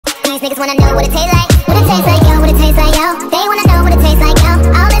These niggas wanna know what it tastes like. What it tastes like, yo, what it tastes like, yo. They wanna know what it tastes like, yo.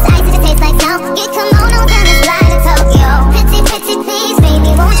 All this ice, it just tastes like snow. Get kimonos and let's fly to Tokyo. Pretty, pretty, please,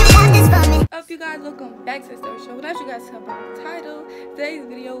 baby, won't you got this for me? Up, you guys, welcome back to the Story Show. Without you guys tell by the title, today's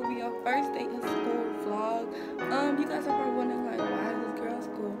video will be our first day in school vlog. You guys are probably wondering, like, why is this girl in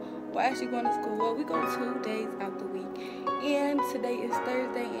school? Why is she going to school? Well, we go 2 days out the week, and today is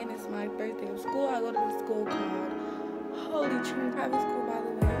Thursday, and it's my first day of school. I go to the school called Holy Trinity Private School, by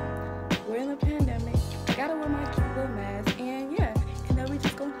the way. We're in a pandemic. I gotta wear my cute little mask, and yeah, and then we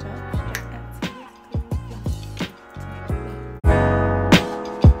just gonna jump straight into the school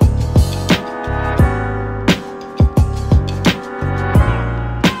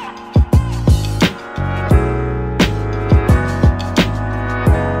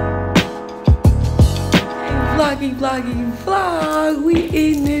vlog. We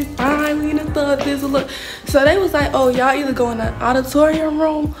eating this fine. We done thought this look. So they was like, oh, y'all either go in the auditorium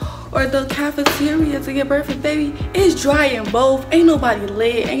room or the cafeteria to get breakfast, baby. It's dry in both. Ain't nobody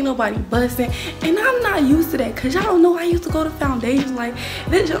lit, ain't nobody busting, and I'm not used to that, cause y'all know I used to go to foundation. Like,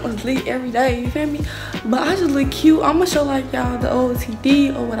 this junk was lit every day, you feel me? But I just look cute. I'm gonna show like y'all the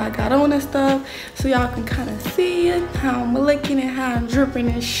OOTD or what I got on and stuff, so y'all can kind of see it, how I'm looking and how I'm dripping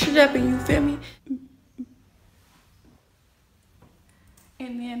and shipping, you feel me?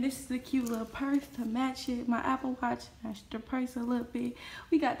 And then this is a cute little purse to match it. My Apple Watch matched the purse a little bit.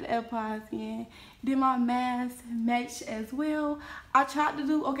 We got the AirPods in. Then my mask matched as well. I tried to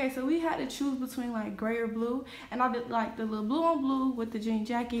do, okay, so we had to choose between like gray or blue. And I did like the little blue on blue with the jean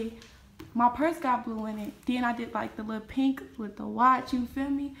jacket. My purse got blue in it. Then I did like the little pink with the watch, you feel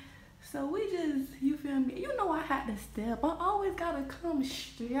me? So we just, you feel me? You know I had to step. I always gotta come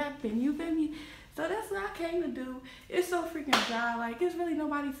strapping, you feel me? So that's what I came to do. It's so freaking dry. Like, it's really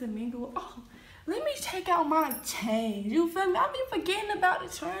nobody to mingle with. Oh, let me take out my change. You feel me? I be forgetting about the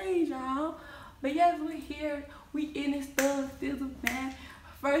change, y'all. But yes, we're here. We in this stuff. Still man.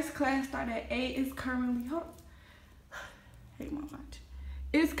 First class started at 8. It's currently, hold on. Hate my watch.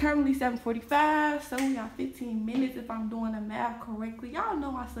 It's currently 7:45, so we got 15 minutes if I'm doing the math correctly. Y'all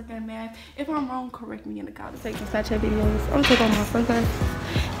know I suck at math. If I'm wrong, correct me in the comments. Take some Snapchat videos. I'm gonna take on my first class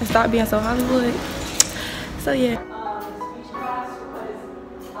and stop being so Hollywood. So yeah. Speech class was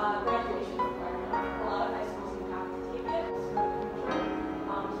graduation requirement. A lot of high schools you have to take it.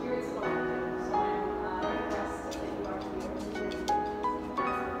 Here it's about so I'm impressed that you are here.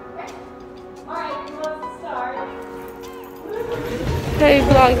 Okay. Alright, who wants to start? Hey,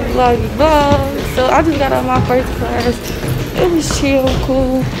 vlog. So I just got out of my first class. It was chill,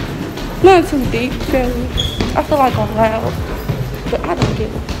 cool. Not too deep, feel me? I feel like I'm loud, but I don't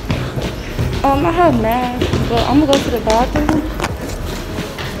get it. I have math, but I'm gonna go to the bathroom.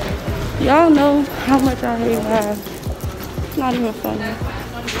 Y'all know how much I hate math. It's not even funny.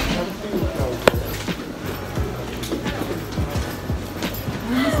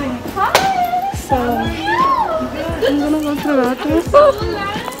 So I'm gonna go to the bathroom.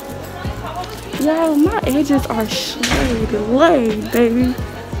 Y'all, my edges are straight laid, baby.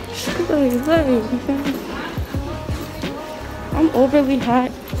 Straight laid. I'm overly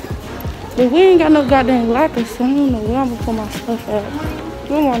hot. But we ain't got no goddamn locker, so I don't know where I'm gonna put my stuff at.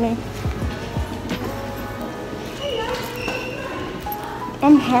 Good morning.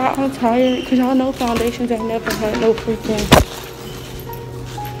 I'm hot, I'm tired, because y'all know foundations ain't never had no freaking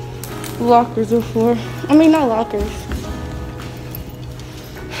lockers before. I mean, not lockers.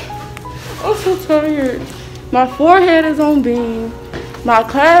 I'm so tired. My forehead is on beam. My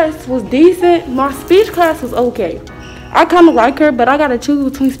class was decent. My speech class was okay. I kind of like her, but I gotta choose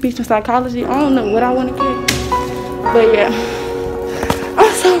between speech and psychology. I don't know what I want to get. But yeah,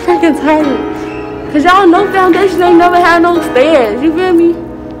 I'm so freaking tired. Because y'all know foundation ain't never had no stairs. You feel me?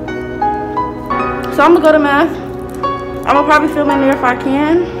 So I'm gonna go to math. I'm gonna probably film in there if I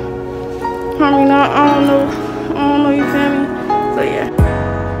can. Probably not. I don't know, you feel me? So yeah.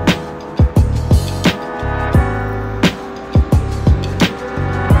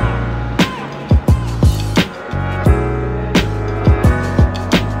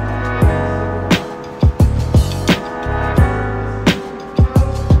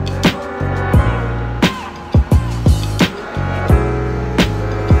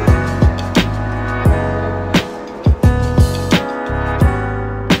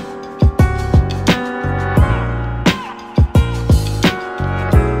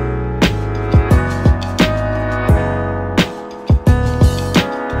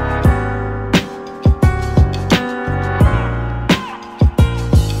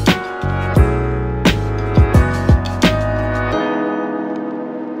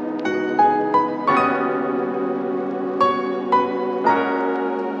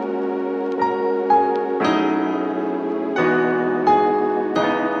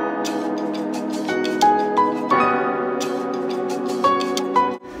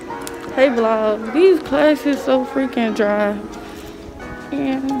 vlog. These classes so freaking dry.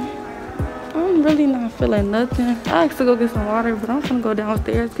 And I'm really not feeling nothing. I asked to go get some water, but I'm gonna go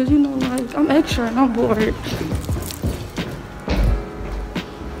downstairs because, you know, like, I'm extra and I'm bored.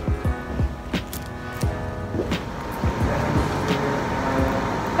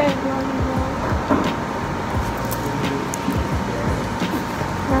 Hey,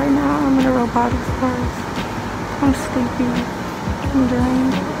 right now I'm in a robotics class. I'm sleepy. I'm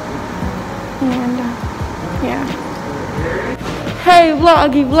drained. And yeah. Hey,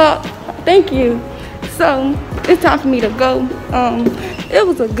 vloggy vlog. Thank you. So it's time for me to go. It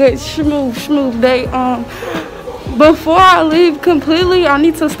was a good smooth day. Before I leave completely, I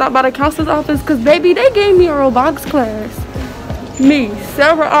need to stop by the counselor's office because, baby, they gave me a robotics class. Me,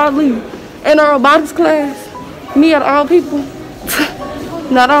 Sarah Ali, in a robotics class. Me out of all people.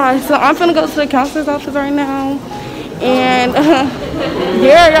 Not alright. So I'm finna go to the counselor's office right now. And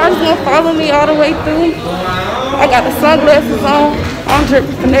yeah, y'all just gonna follow me all the way through. I got the sunglasses on. I'm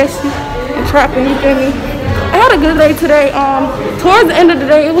dripping, finessing, and trapping. You feel me? I had a good day today. Towards the end of the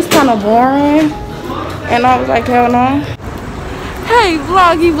day, it was kind of boring, and I was like, hell no. Hey,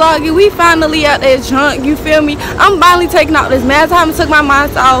 vloggy, we finally at that junk. You feel me? I'm finally taking out this mask. I haven't took my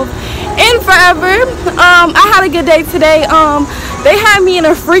mask off in forever. I had a good day today. They had me in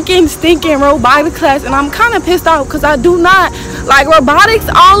a freaking stinking robotics class, and I'm kind of pissed off because I do not like robotics.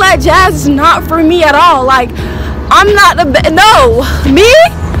 All that jazz is not for me at all. Like, I'm not the best. No, me,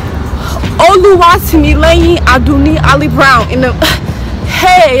 Oluwatimi Lẹ́yìn Adunni Ali Brown in the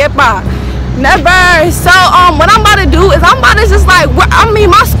hey, never. So what I'm about to do is I'm about to just like, I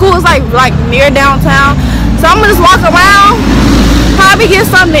mean, my school is like near downtown, so I'm gonna just walk around, probably get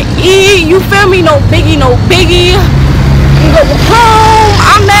something to eat. You feel me? No biggie. Go home.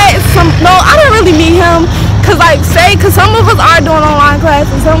 I met I didn't really meet him cause some of us are doing online class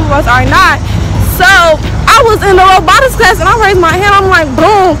and some of us are not. So I was in the robotics class and I raised my hand. I'm like,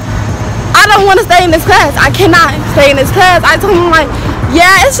 boom, I don't want to stay in this class. I cannot stay in this class. I told him, like,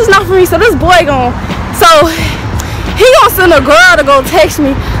 yeah, it's just not for me. So this boy he gonna send a girl to go text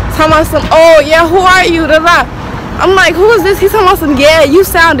me, talking about some, oh yeah, who are you? I'm like, who is this? He's talking about some, yeah, you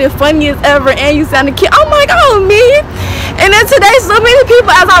sounded funny as ever and you sounded cute. I'm like, oh, me? And then today, so many people,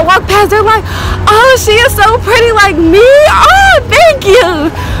 as I walk past, they're like, oh, she is so pretty like me. Oh, thank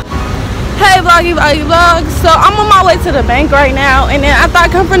you. Hey, vloggy vlog. So I'm on my way to the bank right now. And then after I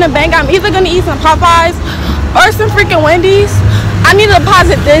come from the bank, I'm either going to eat some Popeyes or some freaking Wendy's. I need to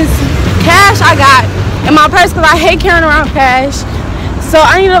deposit this cash I got in my purse because I hate carrying around cash. So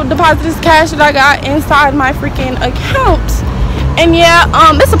I need to deposit this cash that I got inside my freaking account. And yeah,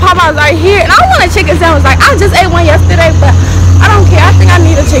 it's a Popeyes right here. And I want a chicken sandwich. Like, I just ate one yesterday, but I don't care. I think I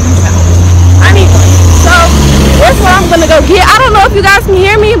need a chicken sandwich. I need one. So that's what I'm gonna go get. I don't know if you guys can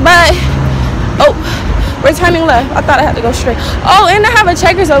hear me, but oh, we're turning left. I thought I had to go straight. Oh, and they have a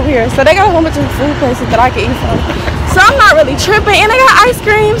Checkers over here. So they got a whole bunch of food places that I can eat from. So I'm not really tripping. And they got ice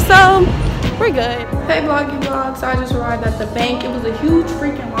cream, so we're good. Hey, vloggy vlog. So I just arrived at the bank. It was a huge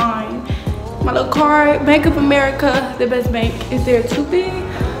freaking line. My little card, Bank of America, the best bank. Is there too big?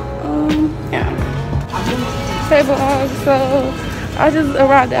 Yeah. Hey, vlog. So I just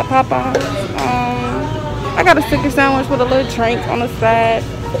arrived at Popeyes. I got a sticker sandwich with a little drink on the side.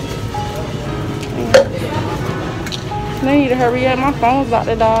 And I need to hurry up. My phone's about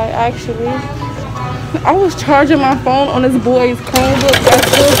to die, actually. I was charging my phone on this boy's Chromebook at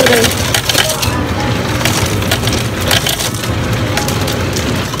school today.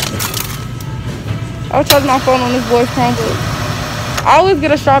 I was charging my phone on this boy's Chromebook. I always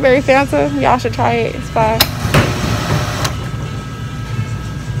get a strawberry Fanta. Y'all should try it. It's fine.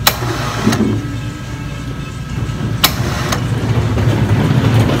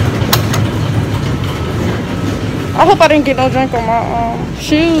 I hope I didn't get no drink on my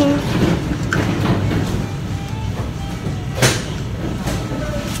shoes.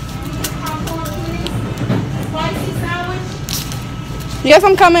 Spicy sandwich? Yes,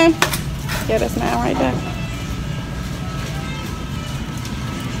 I'm coming. Yeah, that's man right there.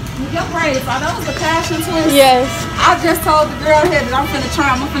 You're brave. So that was the passion twist. Yes. I just told the girl here that I'm finna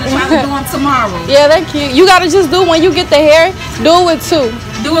try to do them tomorrow. Yeah, they're cute. You gotta just do when you get the hair, do it with two.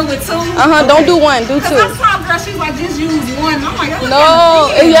 Do it with two? Okay. Don't do one, do two. Because I saw a girl, she's like, just use one. I'm like,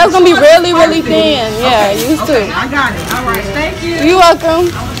 no, yeah, it's gonna be really, really thin. Yeah, use two. I got it. All right, thank you. You're welcome.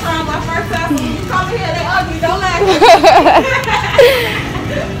 I'm gonna try my first time. When you come here, they ugly. Don't laugh.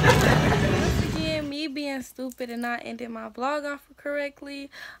 Again, me being being stupid and not ending my vlog off correctly.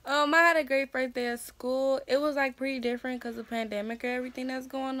 I had a great first day of school. It was like pretty different because of the pandemic and everything that's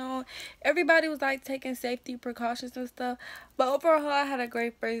going on. Everybody was like taking safety precautions and stuff. But overall, I had a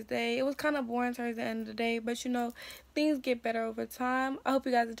great first day. It was kind of boring towards the end of the day, but you know, things get better over time. I hope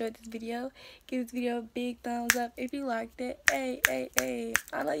you guys enjoyed this video. Give this video a big thumbs up if you liked it. Hey, hey, hey.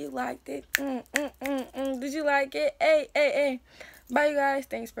 I know you liked it. Did you like it? Hey, hey, hey. Bye, you guys.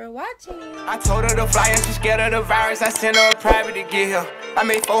 Thanks for watching. I told her to fly and she's scared of the virus. I sent her a private to get here. I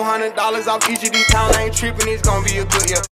made $400 off each of these towns. I ain't tripping. It's gonna be a good year.